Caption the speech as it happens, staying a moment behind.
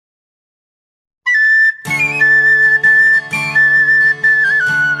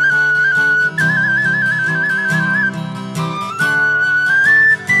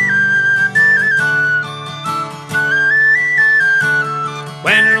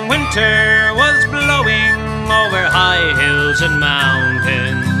when winter was blowing over high hills and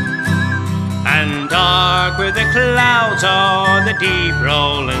mountains, and dark were the clouds o'er the deep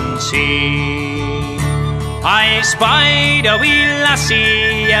rolling sea, I spied a wee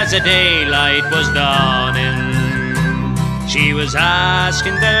lassie as the daylight was dawning. She was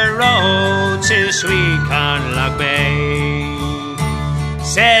asking the road to sweet Carnlough Bay.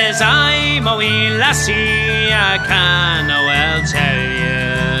 Says I'm a wee lassie, I canna well tell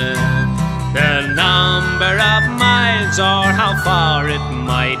you the number of miles or how far it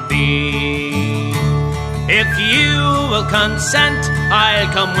might be. If you will consent, I'll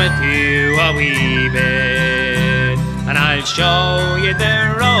come with you a wee bit, and I'll show you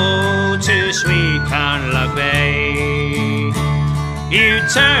the road to sweet Carnlough Bay. You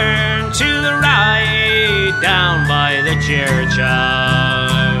turn to the right down by the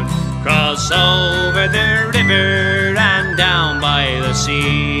churchyard, cross over the river and down by the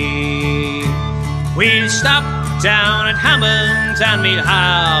sea. We'll stop down at Hammond's and we'll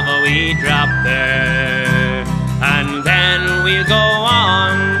have a wee drop there, and then we'll go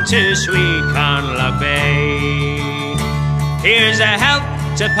on to sweet Carnlough Bay. Here's a health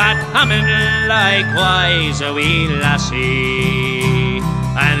to Pat Hammond, likewise a wee lassie,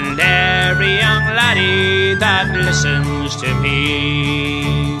 and every young laddie that listens to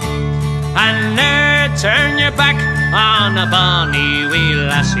me. And ne'er turn your back on a bonny wee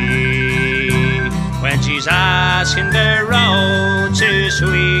lassie when she's asking the road to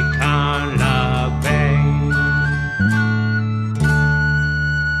sweet Carnlough.